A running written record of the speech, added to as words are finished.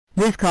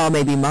This call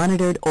may be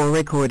monitored or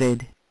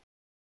recorded.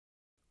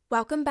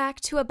 Welcome back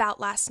to About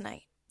Last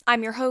Night.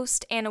 I'm your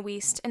host, Anna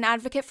Wiest, an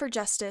advocate for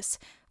justice,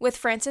 with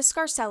Frances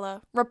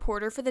Scarcella,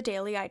 reporter for the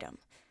Daily Item.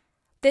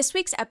 This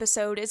week's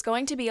episode is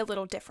going to be a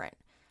little different.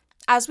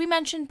 As we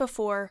mentioned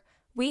before,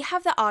 we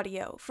have the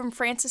audio from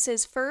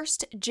Frances's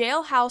first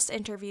Jailhouse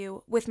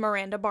interview with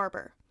Miranda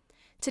Barbour.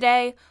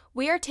 Today,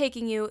 we are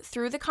taking you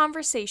through the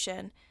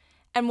conversation,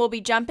 and we'll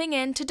be jumping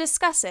in to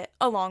discuss it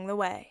along the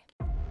way.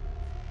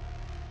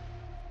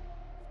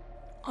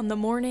 On the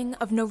morning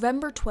of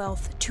November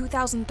 12th,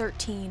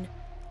 2013,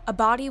 a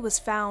body was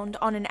found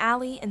on an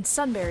alley in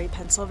Sunbury,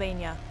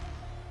 Pennsylvania.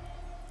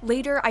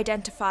 Later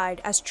identified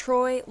as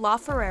Troy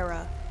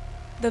LaFerrera,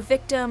 the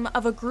victim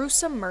of a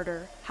gruesome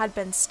murder had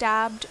been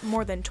stabbed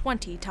more than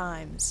 20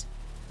 times.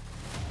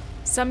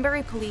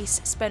 Sunbury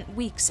police spent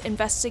weeks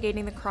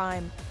investigating the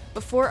crime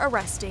before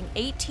arresting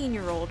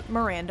 18-year-old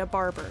Miranda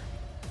Barbour,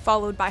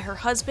 followed by her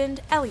husband,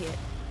 Elliot,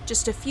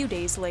 just a few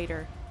days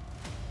later.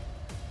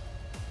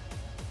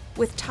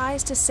 With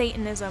ties to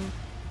Satanism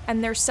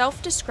and their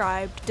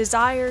self-described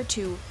desire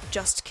to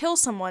just kill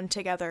someone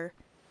together,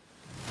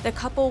 the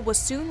couple was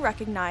soon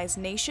recognized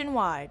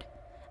nationwide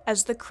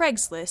as the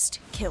Craigslist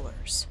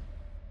Killers.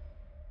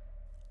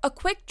 A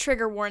quick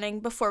trigger warning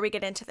before we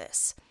get into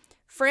this.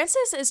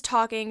 Frances is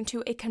talking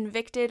to a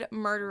convicted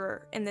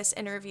murderer in this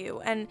interview,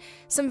 and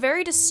some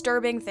very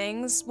disturbing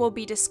things will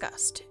be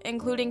discussed,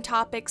 including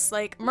topics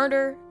like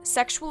murder,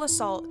 sexual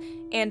assault,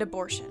 and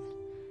abortion.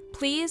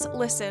 Please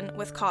listen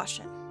with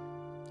caution.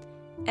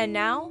 And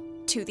now,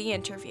 to the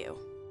interview.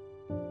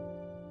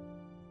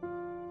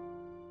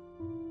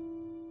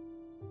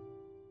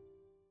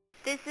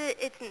 This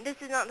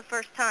is not the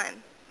first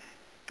time,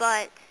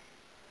 but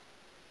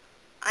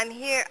I'm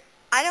here.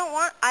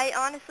 I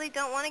honestly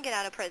don't want to get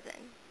out of prison.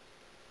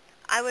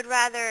 I would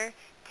rather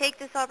take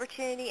this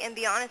opportunity and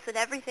be honest with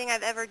everything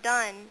I've ever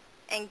done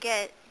and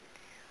get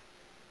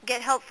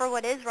help for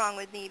what is wrong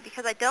with me,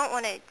 because I don't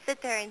want to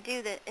sit there and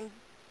do that and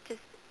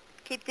just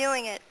keep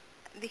doing it,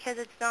 because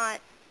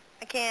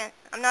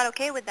I'm not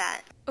okay with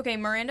that. Okay,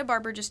 Miranda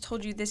Barbour just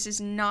told you this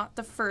is not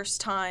the first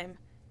time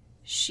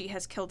she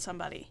has killed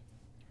somebody.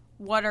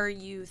 What are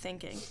you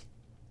thinking?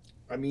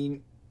 I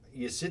mean,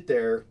 you sit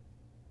there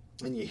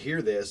and you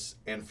hear this,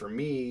 and for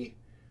me,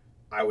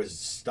 I was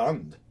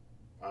stunned.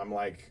 I'm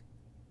like,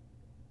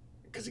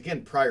 because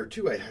again, prior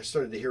to, I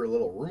started to hear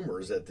little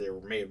rumors that there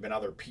may have been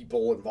other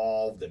people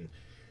involved, and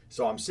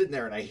so I'm sitting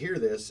there and I hear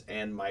this,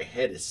 and my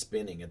head is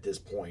spinning at this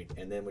point.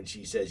 And then when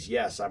she says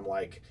yes, I'm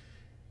like,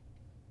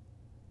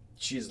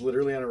 she's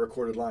literally on a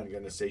recorded line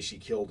going to say she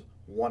killed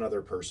one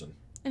other person.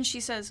 And she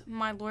says,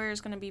 my lawyer's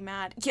going to be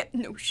mad. Yeah,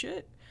 no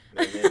shit.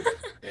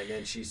 And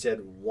then she said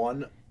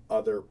one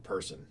other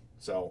person.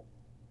 So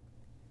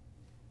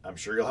I'm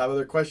sure you'll have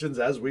other questions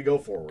as we go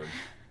forward.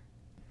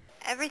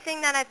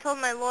 Everything that I've told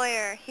my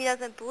lawyer, he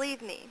doesn't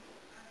believe me.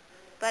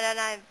 But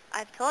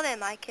I've told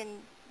him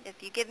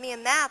if you give me a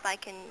map, I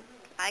can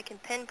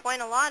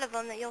pinpoint a lot of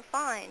them that you'll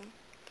find.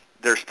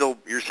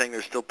 You're saying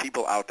there's still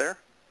people out there?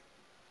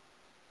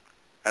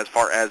 As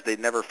far as they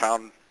never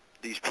found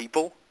these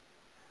people?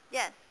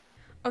 Yes.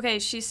 Okay,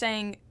 she's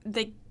saying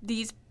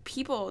these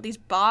people, these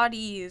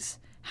bodies,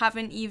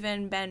 haven't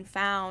even been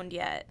found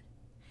yet.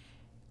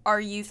 Are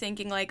you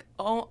thinking like,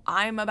 oh,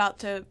 I'm about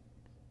to,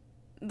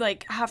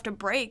 have to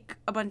break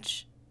a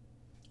bunch?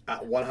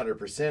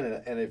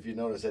 100%. And if you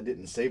notice, I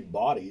didn't say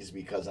bodies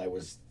because I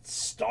was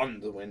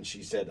stunned when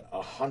she said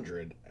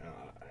 100,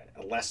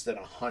 less than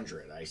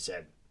 100.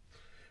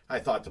 I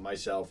thought to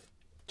myself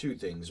two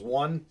things.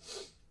 One,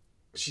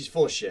 she's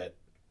full of shit,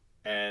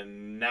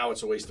 and now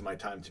it's a waste of my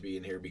time to be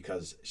in here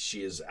because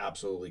she is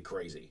absolutely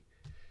crazy.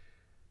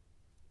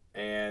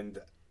 And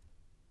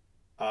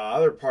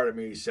other part of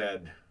me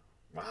said,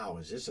 wow,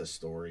 is this a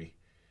story?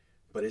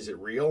 But is it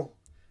real?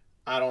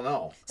 I don't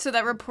know. So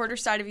that reporter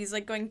side of you is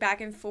going back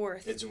and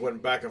forth. It's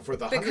went back and forth.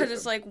 Because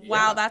it's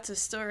wow, that's a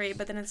story.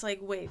 But then it's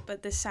wait,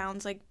 but this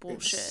sounds like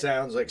bullshit. It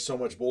sounds like so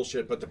much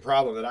bullshit. But the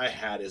problem that I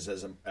had is,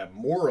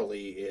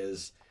 morally,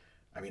 is,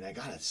 I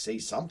gotta say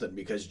something,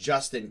 because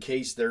just in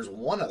case there's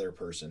one other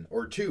person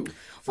or two,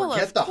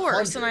 forget the 100. Well,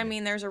 of course,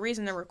 and there's a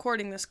reason they're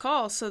recording this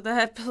call so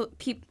that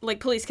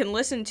police can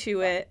listen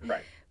to it.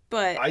 Right.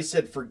 But I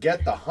said,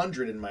 forget the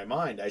 100 in my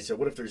mind. I said,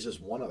 what if there's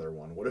just one other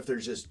one? What if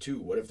there's just two?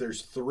 What if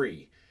there's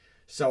three?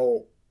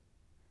 So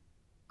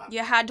you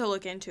had to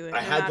look into it.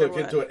 I had to look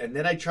into it, and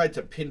then I tried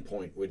to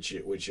pinpoint, which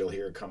you'll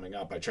hear coming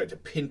up. I tried to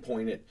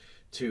pinpoint it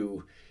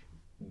to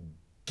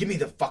give me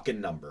the fucking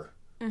number.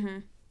 Mm-hmm.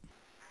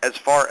 As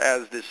far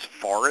as this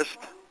forest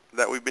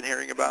that we've been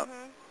hearing about,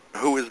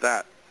 Who is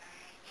that?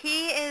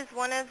 He is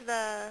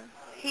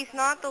he's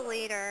not the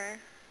leader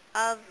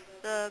of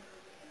the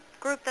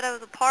group that I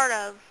was a part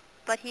of,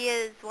 but he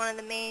is one of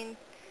the main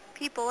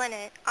people in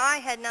it. I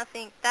had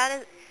nothing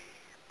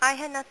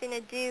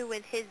to do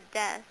with his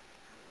death.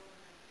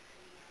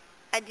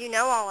 I do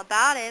know all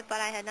about it, but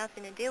I had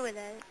nothing to do with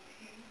it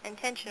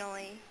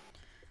intentionally.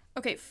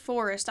 Okay,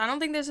 Forrest. I don't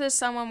think this is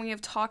someone we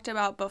have talked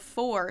about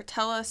before.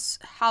 Tell us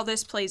how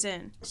this plays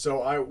in.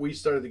 So we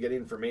started to get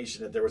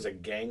information that there was a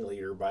gang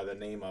leader by the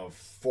name of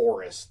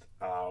Forrest.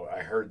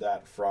 I heard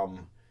that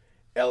from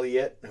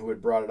Elliot, who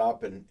had brought it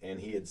up, and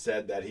he had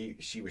said that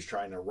she was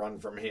trying to run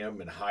from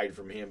him and hide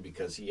from him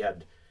because he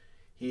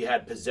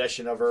had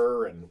possession of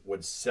her and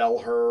would sell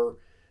her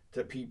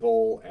to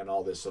people and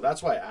all this. So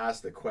that's why I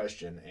asked the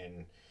question,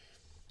 and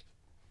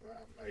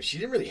she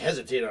didn't really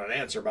hesitate on an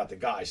answer about the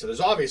guy. So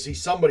there's obviously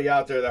somebody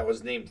out there that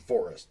was named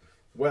Forrest.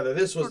 Whether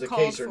this was the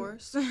case or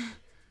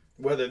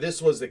whether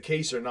this was the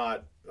case or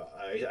not,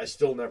 I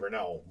still never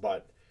know.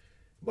 But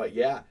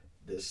yeah,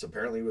 this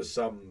apparently was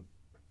some.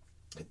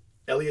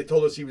 Elliot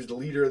told us he was the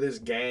leader of this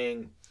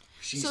gang.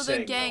 So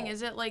the gang,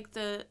 is it like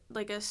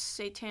a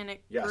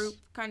satanic group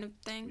kind of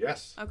thing?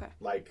 Yes. Okay.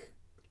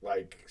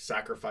 Like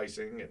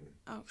sacrificing and.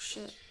 Oh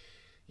shit.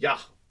 Yeah,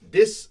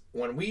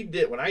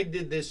 when I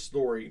did this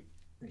story,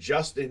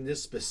 just in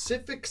this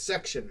specific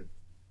section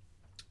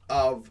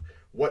of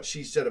what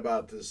she said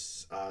about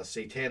this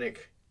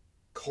satanic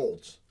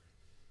cult,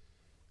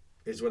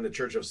 is when the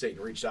Church of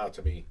Satan reached out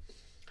to me.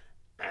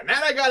 And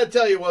that, I got to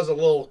tell you, was a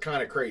little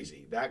kind of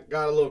crazy. That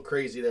got a little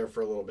crazy there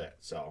for a little bit.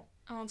 So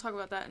I want to talk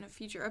about that in a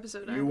future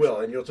episode. You will,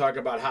 and you'll talk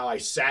about how I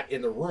sat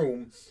in the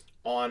room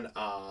on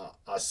a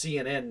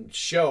CNN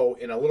show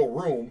in a little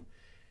room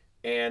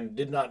and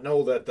did not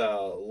know that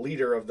the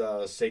leader of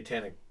the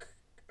satanic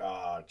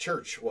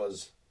church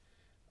was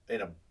in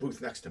a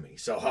booth next to me.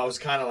 So I was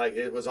kind of like,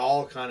 it was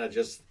all kind of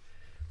just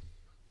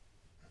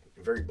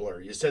very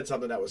blurry. You said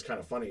something that was kind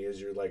of funny.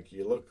 Is you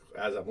look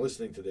as I'm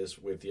listening to this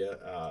with you,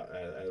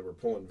 as we're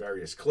pulling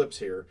various clips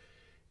here.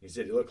 You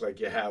said you look like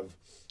you have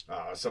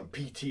some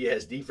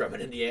PTSD from it,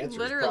 and the answer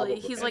literally, is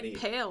probably, he's like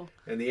pale.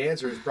 And the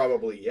answer is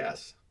probably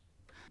yes.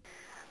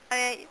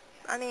 I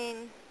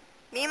mean,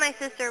 me and my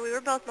sister, we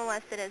were both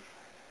molested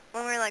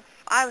when we were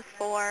I was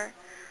 4,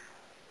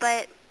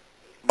 but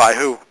By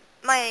who?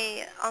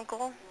 my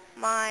uncle,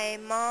 my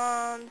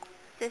mom's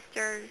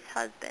sister's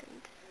husband.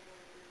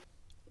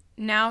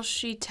 Now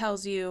she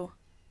tells you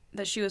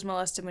that she was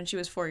molested when she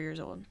was 4 years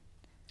old.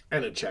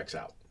 And it checks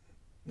out,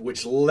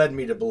 which led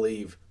me to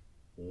believe,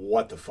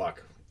 what the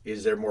fuck?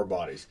 Is there more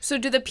bodies? So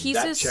do the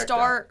pieces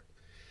start...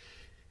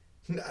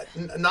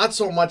 Not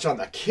so much on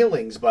the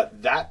killings,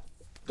 but that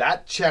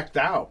checked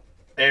out.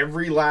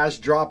 Every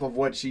last drop of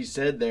what she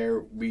said there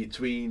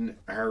between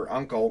her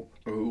uncle,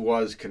 who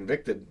was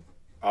convicted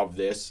of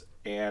this,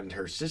 and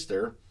her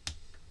sister,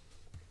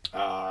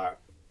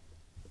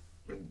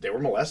 they were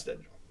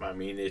molested. I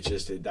mean,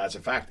 that's a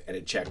fact, and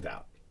it checked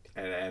out.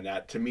 And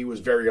that, to me, was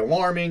very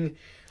alarming.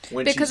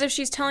 Because if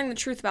she's telling the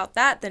truth about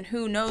that, then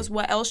who knows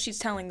what else she's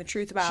telling the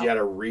truth about. She had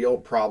a real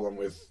problem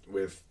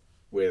with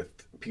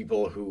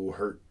people who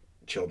hurt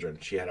children.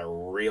 She had a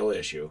real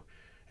issue.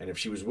 And if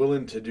she was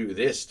willing to do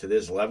this to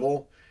this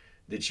level,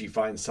 did she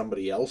find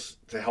somebody else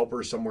to help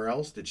her somewhere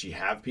else? Did she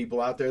have people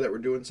out there that were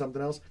doing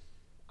something else?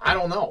 I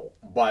don't know.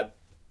 But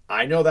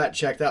I know that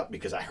checked out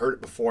because I heard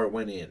it before it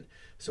went in.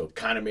 So it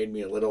kind of made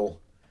me a little...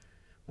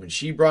 When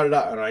she brought it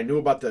up, and I knew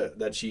about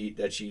that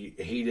she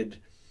hated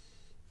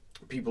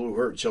people who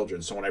hurt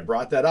children. So when I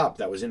brought that up,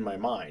 that was in my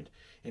mind.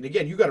 And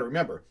again, you got to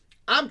remember,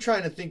 I'm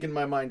trying to think in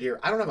my mind here.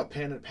 I don't have a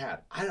pen and pad.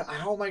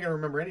 How am I going to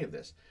remember any of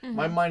this? Mm-hmm.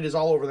 My mind is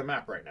all over the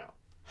map right now.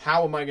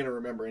 How am I going to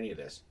remember any of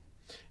this?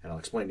 And I'll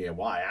explain to you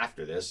why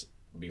after this.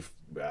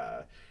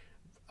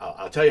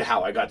 I'll tell you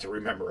how I got to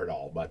remember it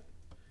all. But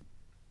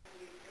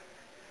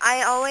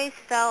I always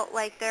felt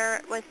like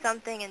there was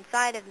something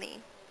inside of me.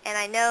 And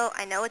I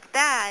know it's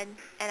bad,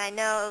 and I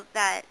know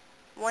that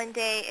one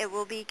day it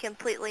will be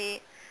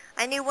completely,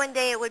 I knew one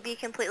day it would be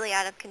completely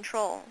out of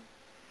control.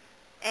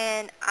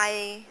 And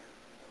I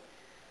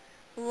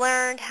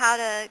learned how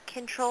to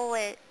control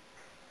it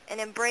and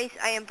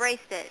I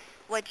embraced it,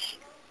 which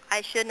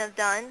I shouldn't have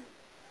done,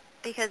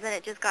 because then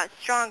it just got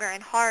stronger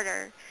and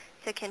harder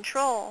to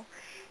control.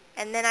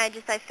 And then I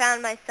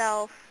found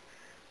myself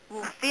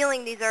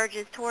feeling these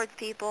urges towards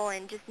people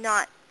and just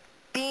not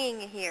being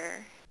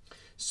here.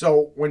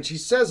 So when she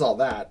says all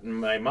that,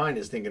 my mind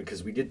is thinking,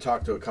 because we did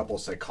talk to a couple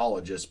of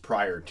psychologists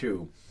prior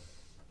to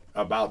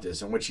about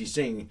this, and what she's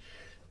saying,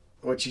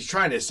 what she's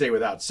trying to say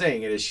without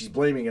saying it is she's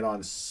blaming it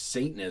on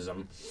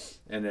Satanism,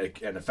 and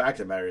the fact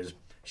of the matter is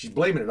she's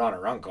blaming it on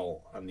her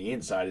uncle on the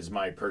inside, is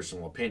my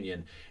personal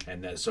opinion.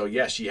 And so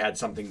yes, she had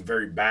something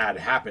very bad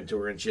happen to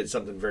her, and she had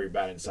something very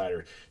bad inside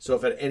her. So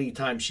if at any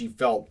time she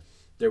felt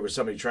there was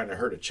somebody trying to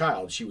hurt a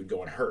child, she would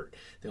go and hurt.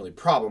 The only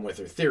problem with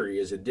her theory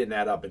is it didn't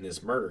add up in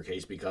this murder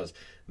case because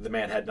the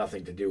man had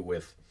nothing to do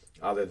with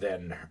other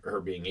than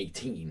her being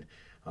 18.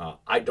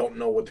 I don't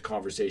know what the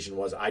conversation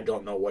was. I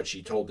don't know what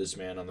she told this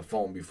man on the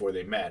phone before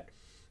they met.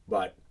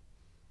 But,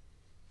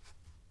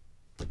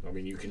 I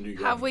mean, you can do...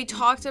 Have we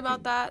talked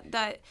about that?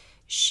 That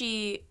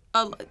she...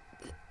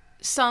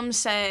 some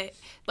say,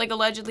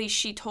 allegedly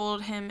she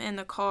told him in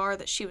the car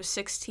that she was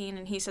 16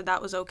 and he said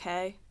that was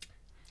okay.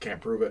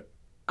 Can't prove it.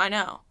 I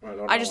know.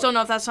 I just don't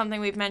know if that's something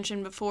we've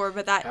mentioned before,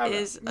 but that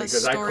is a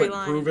because I couldn't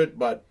storyline. prove it,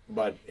 but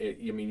I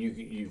mean,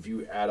 if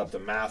you add up the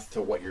math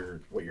to what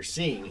you're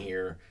seeing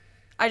here,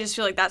 I just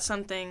feel like that's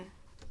something.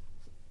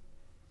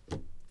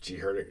 She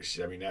heard it.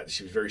 I mean,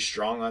 she was very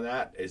strong on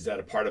that. Is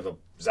that part of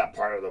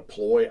the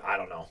ploy? I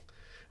don't know.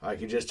 I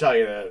can just tell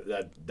you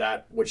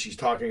that what she's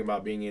talking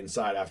about being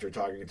inside after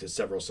talking to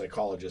several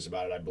psychologists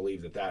about it, I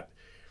believe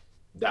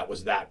that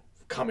was that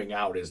coming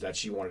out, is that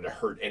she wanted to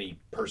hurt any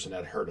person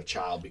that hurt a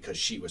child because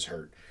she was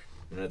hurt.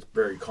 And that's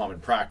very common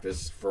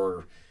practice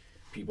for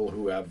people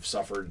who have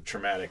suffered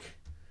traumatic,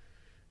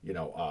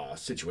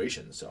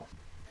 situations. So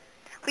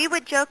We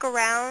would joke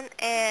around,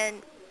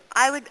 and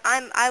I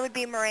would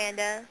be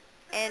Miranda,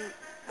 and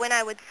when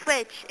I would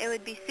switch, it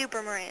would be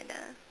Super Miranda.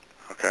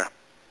 Okay.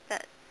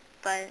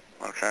 But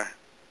Okay.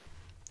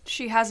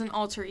 She has an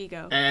alter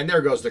ego. And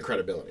there goes the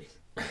credibility.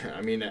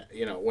 I mean,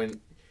 when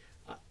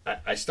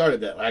I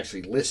started to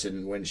actually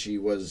listen when she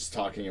was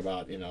talking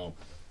about,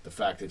 the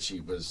fact that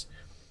she was,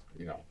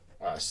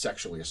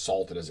 sexually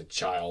assaulted as a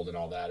child and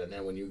all that. And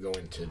then when you go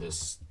into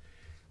this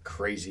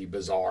crazy,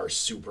 bizarre,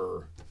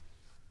 super,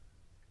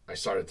 I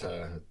started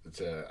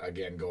to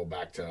again go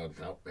back to,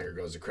 oh, there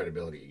goes the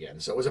credibility again.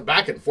 So it was a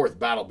back and forth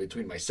battle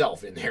between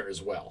myself in there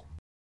as well.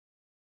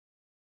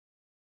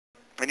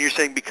 And you're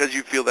saying because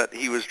you feel that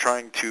he was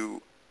trying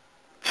to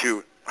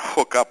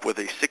hook up with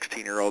a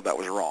 16-year-old, that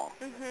was wrong.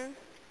 mhm.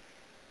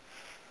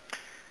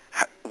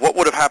 What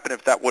would have happened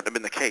if that wouldn't have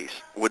been the case?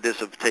 Would this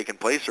have taken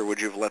place, or would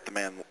you have let the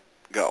man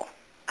go?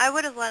 I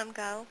would have let him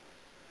go.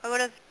 I would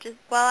have just,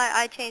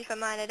 I changed my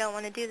mind. I don't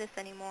want to do this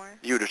anymore.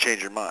 You would have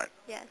changed your mind.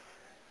 Yes.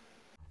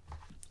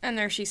 And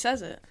there she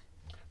says it.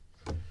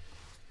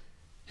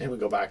 And we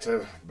go back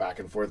to back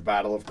and forth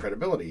battle of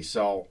credibility.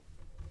 So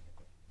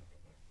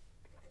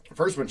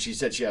first, when she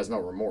said she has no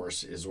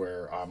remorse, is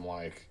where I'm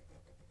like,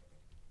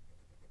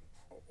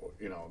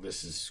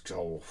 this is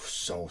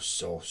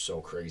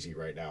so crazy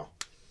right now.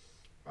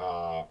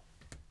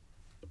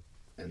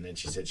 And then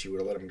she said she would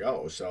have let him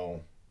go.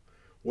 So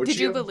Did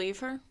you believe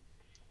her?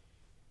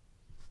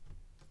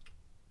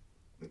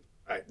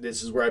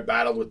 This is where I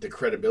battled with the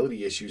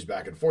credibility issues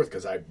back and forth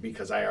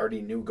because I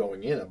already knew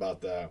going in about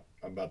the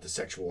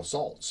sexual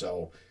assault.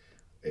 So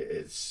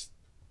it's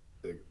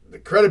the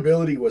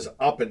credibility was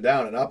up and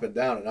down and up and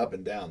down and up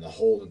and down the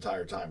whole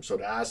entire time. So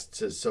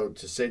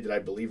to say did I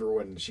believe her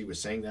when she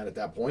was saying that at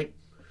that point?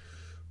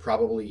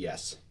 Probably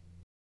yes.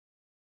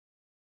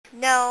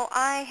 No,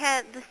 I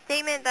had the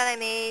statement that I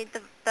made,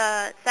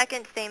 the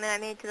second statement I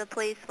made to the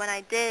police when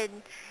I did,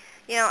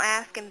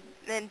 ask and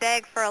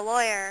beg for a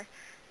lawyer.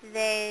 I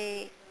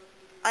mean,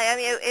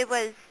 it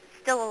was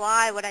still a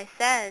lie what I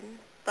said,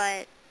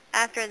 but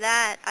after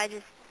that, I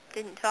just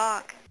didn't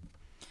talk.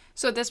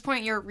 So at this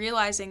point, you're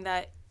realizing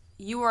that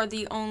you are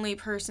the only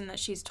person that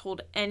she's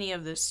told any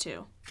of this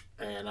to.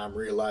 And I'm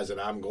realizing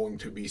I'm going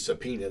to be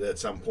subpoenaed at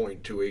some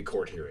point to a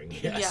court hearing.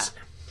 Yes.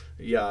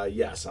 Yeah,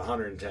 yes,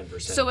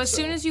 110%. So as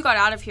soon as you got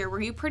out of here,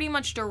 were you pretty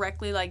much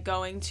directly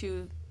going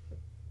to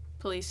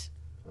police?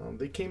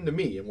 They came to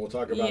me, and we'll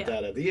talk about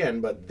that at the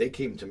end, but they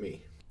came to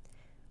me.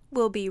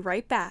 We'll be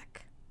right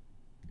back.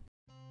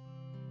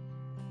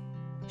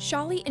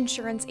 Shawley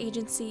Insurance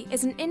Agency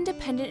is an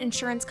independent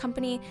insurance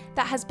company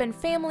that has been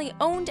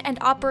family-owned and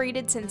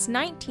operated since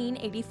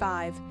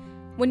 1985.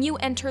 When you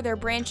enter their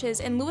branches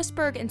in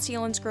Lewisburg and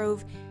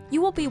Selinsgrove,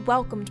 you will be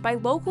welcomed by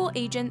local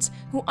agents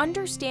who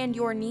understand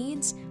your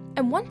needs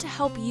and want to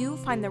help you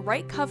find the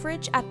right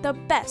coverage at the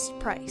best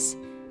price.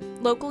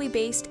 Locally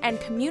based and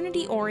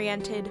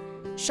community-oriented,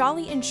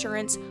 Shawley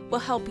Insurance will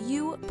help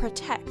you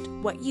protect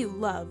what you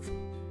love.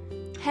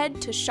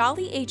 Head to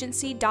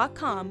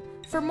shawleyagency.com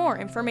for more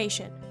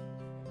information.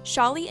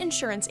 Shawley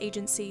Insurance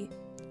Agency.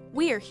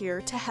 We're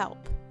here to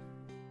help.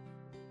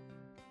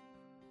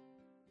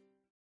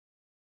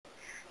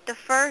 The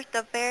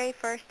very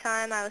first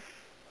time I was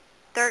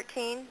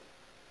 13,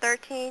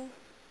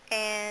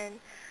 and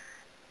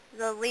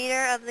the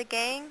leader of the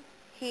gang,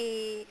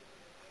 he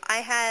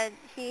had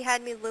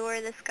me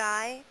lure this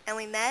guy, and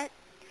we met,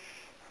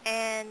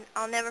 and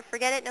I'll never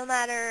forget it. No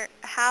matter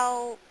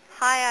how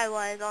high I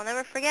was, I'll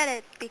never forget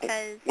it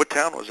because What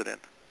town was it in?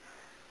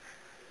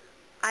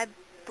 I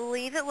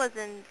believe it was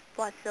in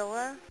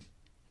Wasilla.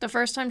 The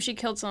first time she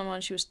killed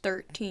someone, she was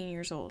 13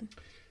 years old.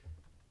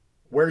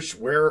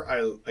 Where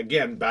I,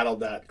 again,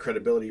 battled that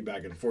credibility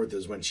back and forth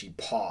is when she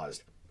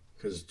paused.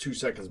 Because 2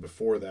 seconds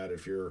before that,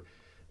 if you're,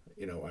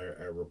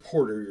 a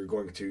reporter, you're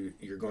going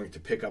to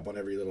pick up on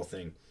every little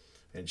thing.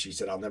 And she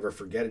said, I'll never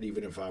forget it,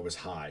 even if I was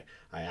high.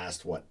 I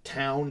asked what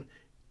town.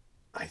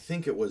 I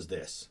think it was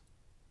this.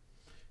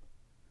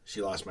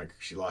 She lost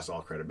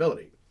all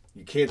credibility.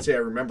 You can't say I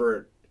remember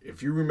it.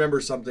 If you remember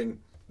something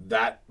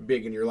that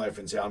big in your life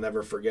and say, I'll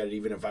never forget it,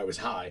 even if I was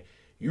high,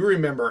 you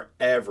remember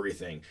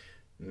everything.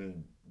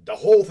 The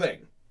whole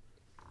thing.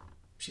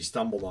 She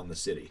stumbled on the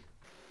city.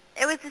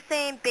 It was the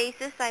same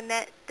basis. I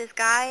met this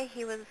guy.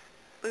 We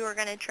were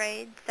going to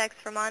trade sex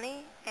for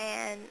money,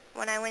 and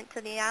when I went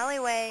to the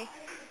alleyway,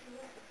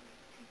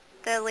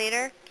 the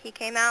leader, he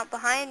came out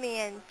behind me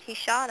and he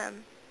shot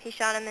him. He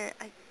shot him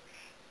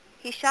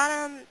he shot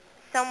him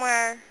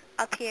somewhere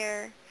up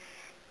here,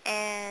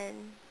 and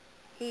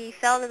he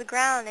fell to the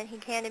ground, and he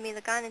handed me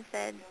the gun and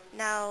said,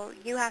 "Now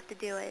you have to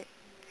do it."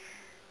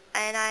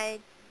 And I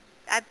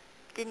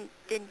didn't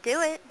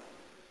do it.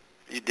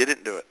 You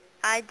didn't do it.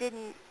 I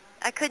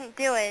couldn't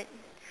do it.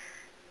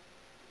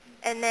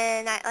 And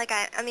then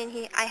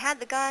I had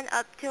the gun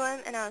up to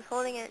him, and I was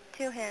holding it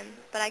to him,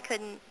 but I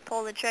couldn't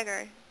pull the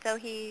trigger. So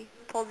he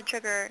pulled the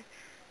trigger.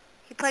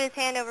 He put his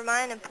hand over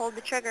mine and pulled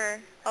the trigger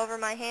over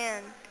my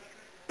hand.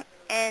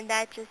 And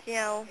that just,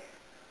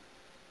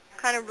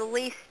 kind of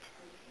released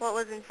what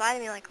was inside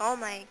of me, like, oh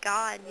my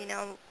God,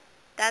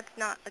 that's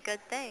not a good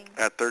thing.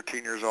 At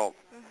 13 years old.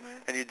 Mm-hmm.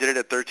 And you did it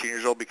at 13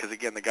 years old because,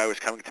 again, the guy was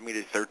coming to meet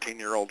a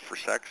 13-year-old for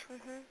sex?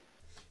 Mm-hmm.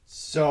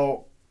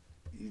 So,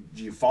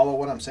 do you follow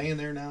what I'm saying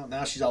there now?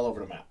 Now she's all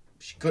over the map.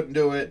 She couldn't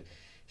do it.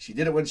 She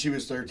did it when she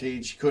was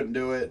 13. She couldn't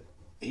do it.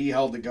 He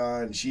held the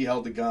gun. She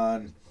held the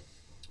gun.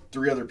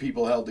 3 other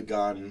people held the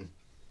gun.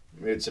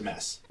 It's a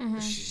mess. Mm-hmm.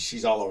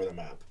 She's all over the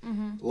map.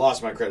 Mm-hmm.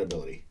 Lost my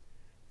credibility.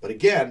 But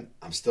again,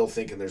 I'm still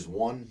thinking there's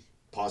one,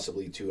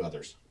 possibly 2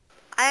 others.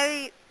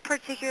 I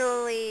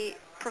particularly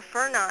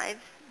prefer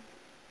knives.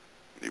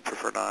 You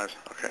prefer knives?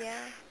 Okay. Yeah.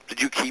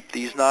 Did you keep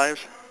these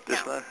knives?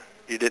 This No. knife?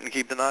 You didn't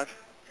keep the knife?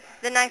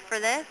 The knife for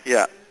this?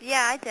 Yeah.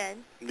 Yeah, I did.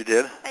 You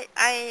did?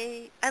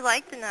 I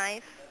like the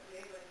knife.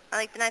 I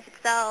like the knife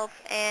itself,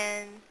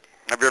 and...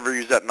 Have you ever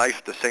used that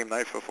knife, the same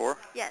knife before?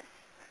 Yes.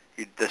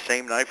 The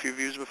same knife you've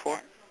used before?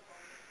 Yes.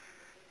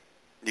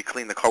 You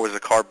cleaned the car. Was the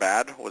car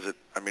bad? It was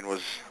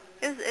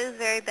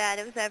very bad.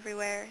 It was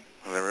everywhere.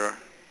 Everywhere?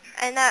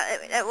 And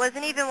that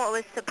wasn't even what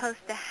was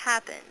supposed to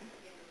happen.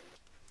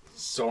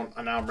 So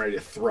now I'm ready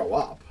to throw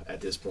up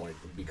at this point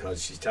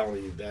because she's telling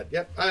me that,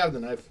 yep, I have the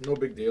knife. No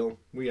big deal.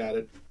 We had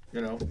it.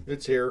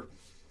 It's here.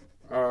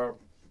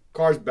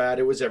 Car's bad.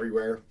 It was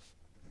everywhere.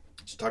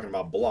 She's talking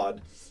about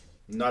blood.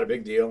 Not a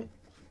big deal.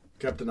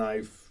 Kept the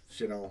knife.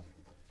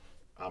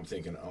 I'm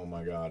thinking, oh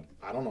my God.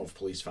 I don't know if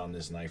police found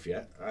this knife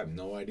yet. I have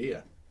no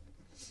idea.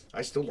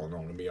 I still don't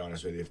know, to be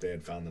honest with you, if they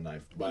had found the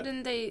knife. But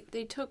Didn't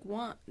they took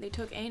one. They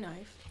took a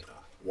knife.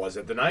 Was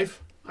it the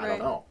knife? I don't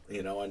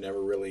Right. know. I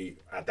never really,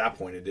 at that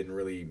point, it didn't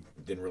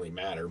really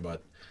matter.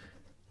 But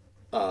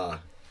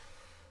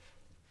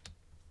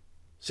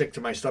sick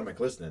to my stomach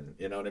listening.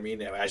 You know what I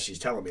mean? As she's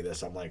telling me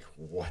this, I'm like,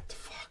 what the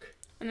fuck?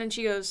 And then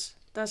she goes,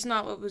 "That's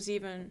not what was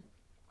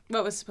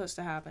supposed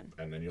to happen."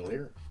 And then you'll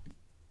hear.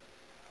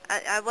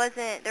 I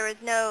wasn't.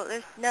 There's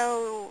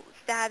no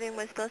stabbing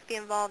was supposed to be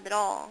involved at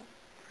all.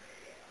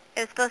 It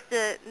was supposed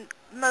to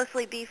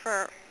mostly be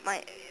for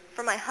my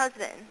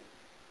husband.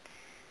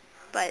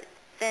 But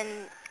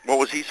then What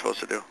was he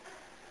supposed to do?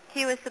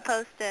 he was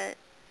supposed to,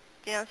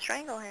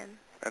 strangle him.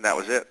 And that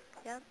was it?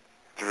 Yep.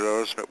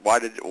 Why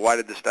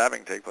did the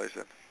stabbing take place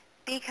then?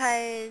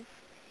 Because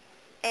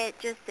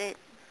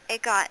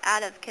it got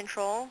out of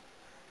control.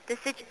 The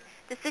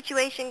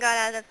situation got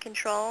out of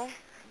control.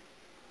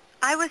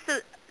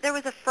 There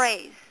was a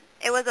phrase.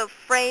 It was a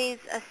phrase,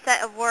 a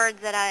set of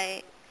words that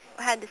I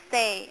had to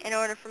say in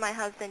order for my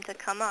husband to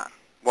come up.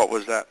 What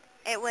was that?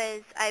 It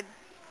was, I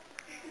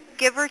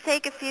give or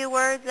take a few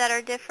words that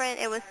are different.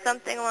 It was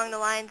something along the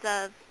lines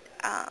of,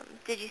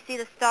 did you see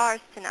the stars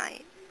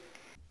tonight?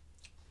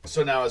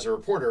 So now as a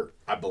reporter,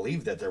 I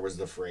believe that there was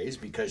the phrase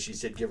because she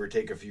said give or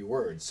take a few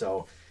words.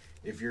 So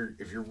if you're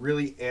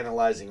really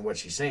analyzing what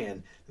she's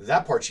saying,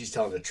 that part she's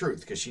telling the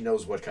truth because she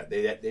knows what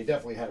they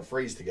definitely had a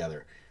phrase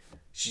together.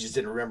 She just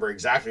didn't remember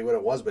exactly what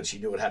it was, but she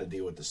knew it had to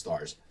deal with the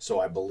stars. So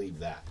I believe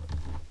that.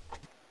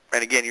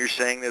 And again, you're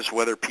saying this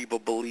whether people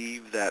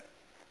believe that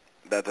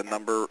the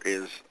number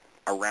is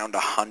around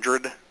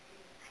 100?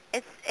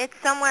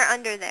 It's somewhere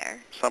under there.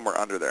 Somewhere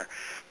under there.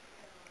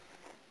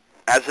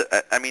 That's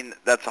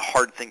a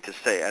hard thing to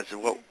say.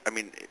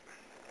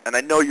 And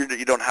I know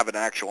you don't have an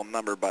actual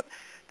number, but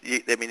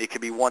it could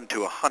be 1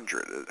 to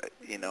 100.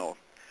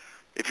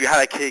 If you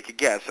had to take a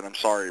guess, and I'm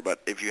sorry, but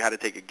if you had to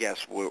take a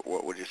guess,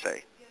 what would you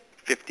say?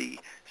 50,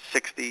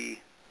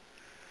 60?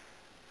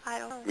 I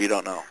don't know. You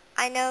don't know.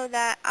 I know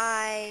that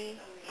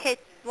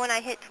when I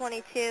hit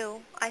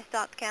 22, I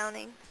stopped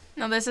counting.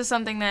 Now, this is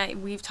something that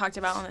we've talked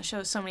about on the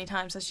show so many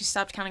times, that she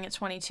stopped counting at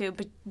 22,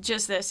 but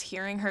just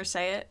hearing her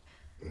say it.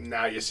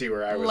 Now you see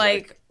where I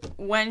was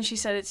when she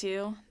said it to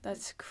you,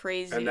 that's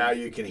crazy. And now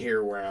you can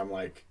hear where I'm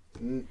like,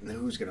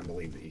 who's going to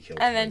believe that you killed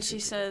And then she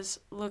people? says,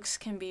 looks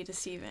can be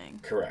deceiving.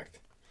 Correct.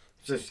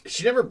 So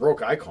she never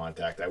broke eye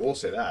contact, I will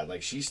say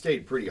that. She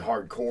stayed pretty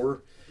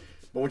hardcore.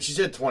 But when she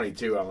said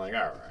 22, I'm like,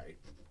 all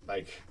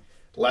right.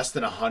 Less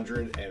than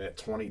 100 and at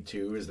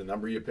 22 is the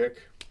number you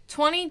pick?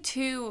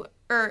 22,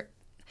 or,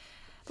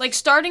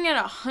 starting at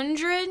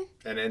 100,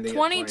 And ending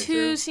 22 at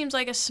 22? seems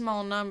like a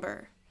small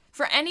number.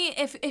 For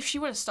if she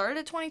would have started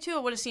at 22,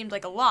 it would have seemed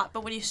like a lot.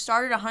 But when you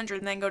start at 100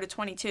 and then go to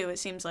 22, it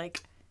seems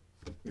like...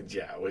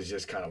 Yeah, it was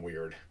just kind of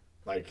weird.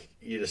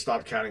 You just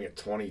stopped counting at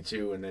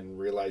 22 and then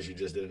realize you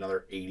just did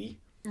another 80.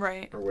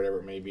 Right. Or whatever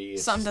it may be.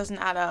 Something doesn't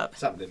add up.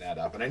 Something didn't add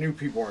up. And I knew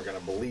people weren't going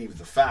to believe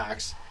the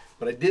facts,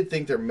 but I did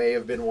think there may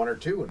have been 1 or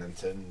 2.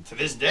 And to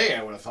this day,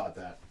 I would have thought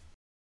that.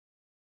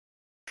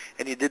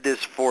 And you did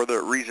this for the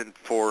reason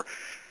for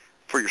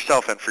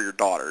yourself and for your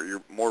daughter.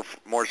 You're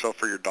more so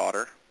for your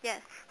daughter.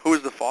 Yes. Who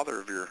is the father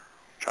of your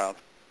child?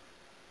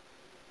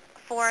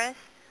 Forrest.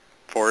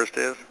 Forrest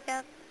is?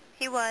 Yep.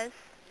 He was.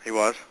 He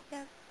was?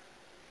 Yep.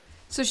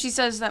 So she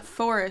says that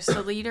Forrest,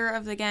 the leader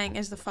of the gang,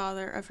 is the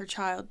father of her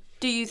child.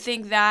 Do you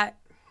think that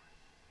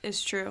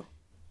is true?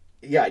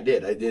 Yeah, I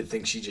did. I did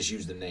think she just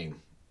used the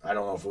name. I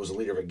don't know if it was a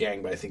leader of a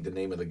gang, but I think the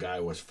name of the guy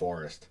was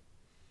Forrest.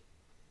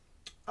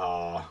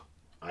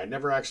 I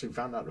never actually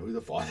found out who the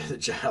father of the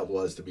child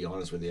was, to be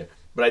honest with you.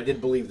 But I did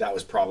believe that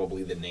was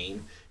probably the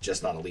name,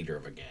 just not a leader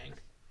of a gang.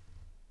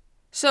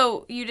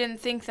 So you didn't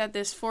think that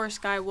this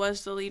Forrest guy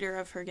was the leader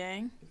of her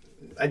gang?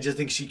 I just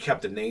think she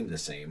kept the name the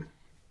same.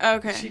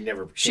 Okay. She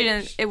never changed. She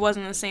didn't. It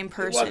wasn't the same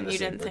person. You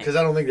didn't think. Because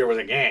I don't think there was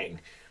a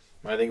gang.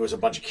 I think it was a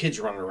bunch of kids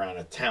running around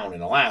a town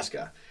in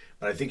Alaska.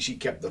 But I think she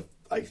kept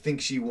I think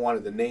she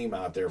wanted the name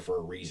out there for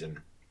a reason.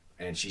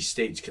 And she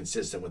stayed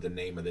consistent with the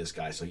name of this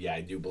guy. So yeah, I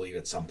do believe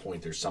at some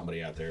point there's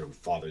somebody out there who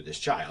fathered this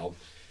child.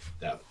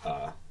 That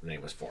the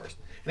name was Forrest.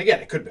 And again,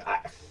 it could be.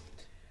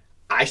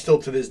 I still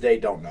to this day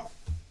don't know.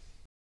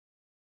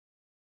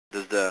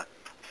 Does the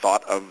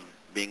thought of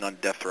being on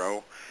death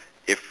row,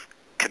 if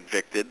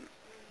convicted,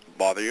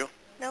 bother you?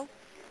 No.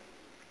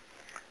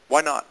 Why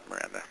not,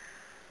 Miranda?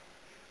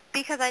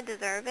 Because I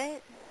deserve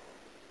it.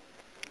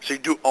 So you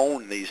do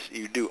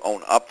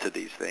own up to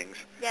these things.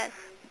 Yes.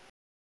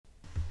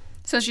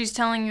 So she's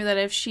telling you that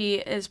if she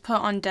is put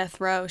on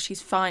death row,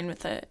 she's fine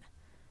with it.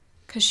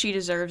 Because she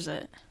deserves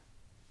it.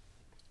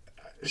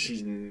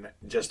 She's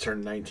just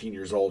turned 19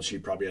 years old. She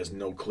probably has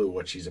no clue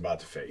what she's about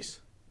to face,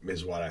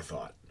 is what I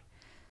thought.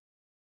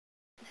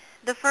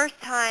 The first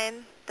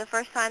time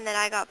that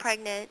I got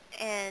pregnant,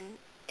 and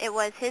it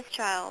was his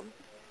child,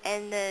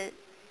 and the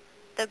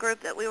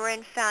group that we were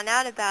in found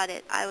out about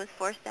it, I was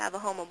forced to have a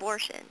home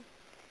abortion.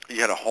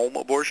 You had a home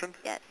abortion?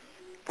 Yes.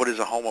 What is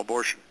a home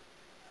abortion?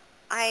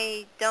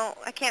 I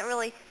can't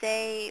really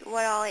say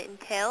what all it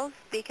entails,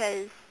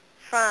 because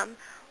from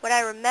what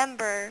I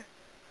remember,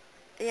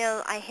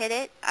 I hid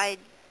it. I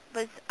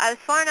was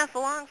far enough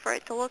along for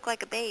it to look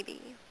like a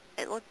baby.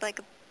 It looked like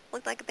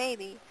a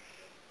baby.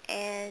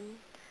 And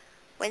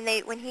when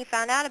he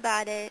found out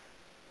about it,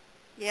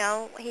 he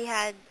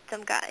had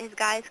his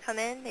guys come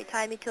in, they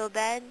tied me to a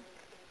bed,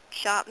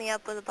 shot me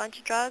up with a bunch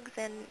of drugs,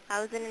 and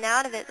I was in and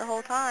out of it the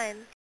whole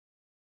time.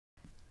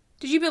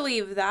 Did you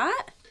believe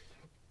that?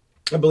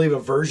 I believe a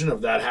version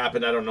of that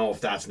happened. I don't know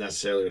if that's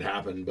necessarily what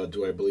happened, but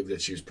do I believe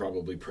that she was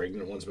probably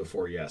pregnant once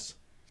before? Yes.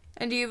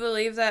 And do you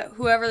believe that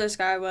whoever this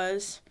guy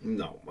was?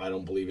 No, I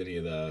don't believe any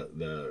of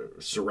the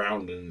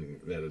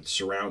surrounding that it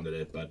surrounded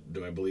it, but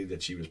do I believe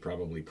that she was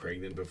probably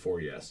pregnant before?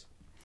 Yes.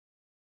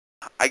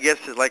 I guess,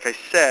 like I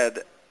said,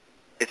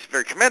 it's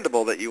very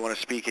commendable that you want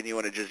to speak and you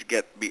want to just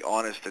be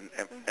honest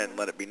and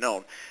let it be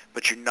known,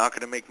 but you're not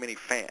going to make many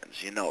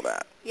fans. You know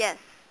that. Yes.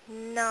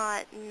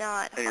 Not and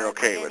you're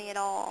okay any at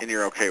all. And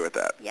you're okay with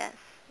that. Yes,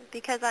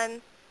 because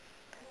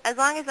as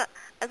long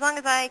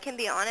as I can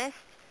be honest,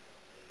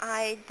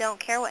 I don't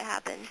care what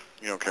happens.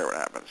 You don't care what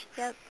happens.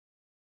 Yep.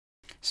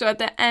 So at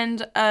the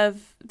end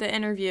of the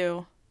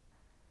interview,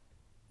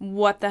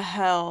 what the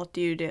hell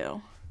do you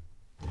do?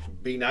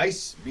 Be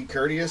nice, be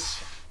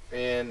courteous,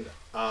 and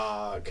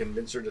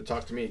convince her to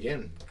talk to me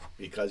again,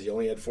 because you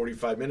only had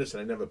 45 minutes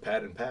and I didn't have a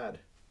pad and pad.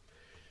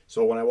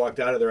 So when I walked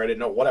out of there, I didn't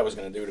know what I was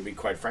going to do, to be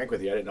quite frank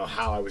with you. I didn't know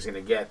how I was going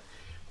to get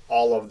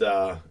all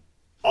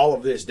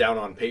of this down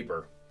on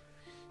paper.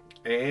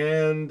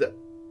 And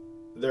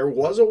there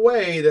was a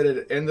way that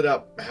it ended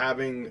up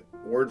having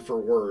word for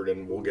word,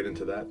 and we'll get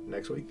into that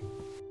next week.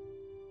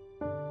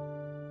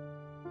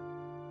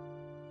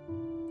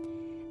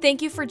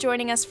 Thank you for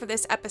joining us for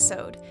this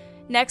episode.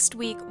 Next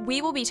week,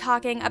 we will be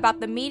talking about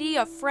the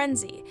media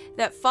frenzy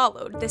that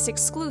followed this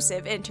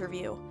exclusive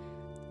interview.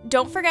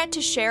 Don't forget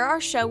to share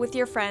our show with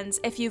your friends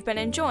if you've been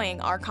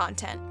enjoying our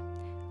content.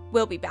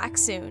 We'll be back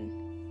soon.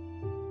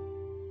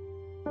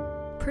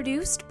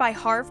 Produced by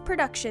Harv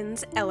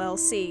Productions,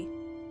 LLC.